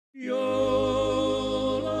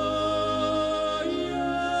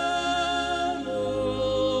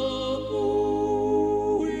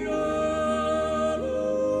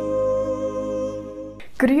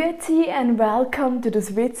Grüezi and welcome to the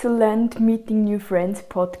Switzerland Meeting New Friends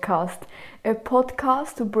podcast, a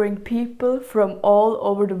podcast to bring people from all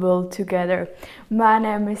over the world together. My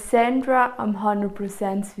name is Sandra, I'm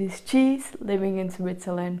 100% Swiss cheese living in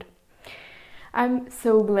Switzerland. I'm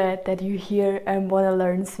so glad that you're here and want to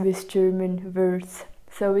learn Swiss German words.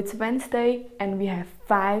 So it's Wednesday and we have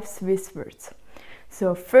 5 Swiss words.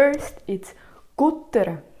 So first it's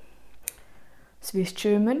Gutter, Swiss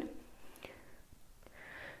German.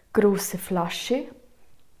 Große Flasche,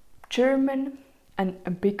 German, and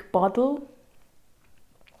a big bottle,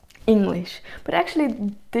 English. But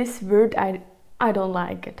actually this word I don't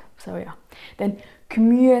like it, so yeah. Then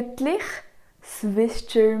gemütlich, Swiss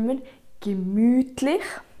German, gemütlich,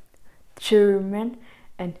 German,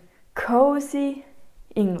 and cozy,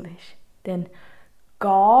 English. Then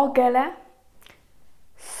gagele,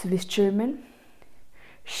 Swiss German,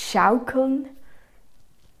 schaukeln,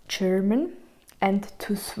 German, and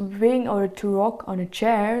to swing or to rock on a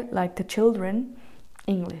chair like the children,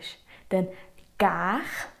 English. Then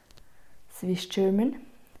Gach, Swiss German,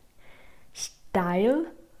 steil,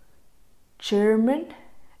 German,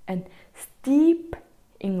 and steep,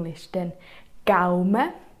 English. Then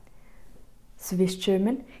Gaume, Swiss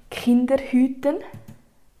German, Kinderhüten,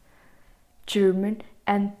 German,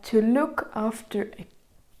 and to look after a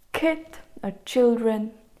kid or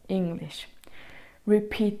children, English.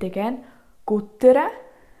 Repeat again. Guttere,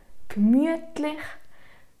 gemütlich,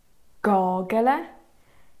 gagele,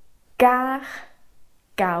 gach,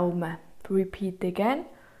 gaume. Repeat again.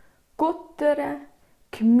 Guttere,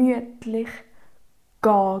 gemütlich,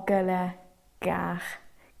 gagele, gach,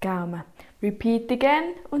 gaume. Repeat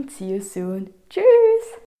again und see you soon.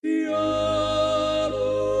 Tschüss!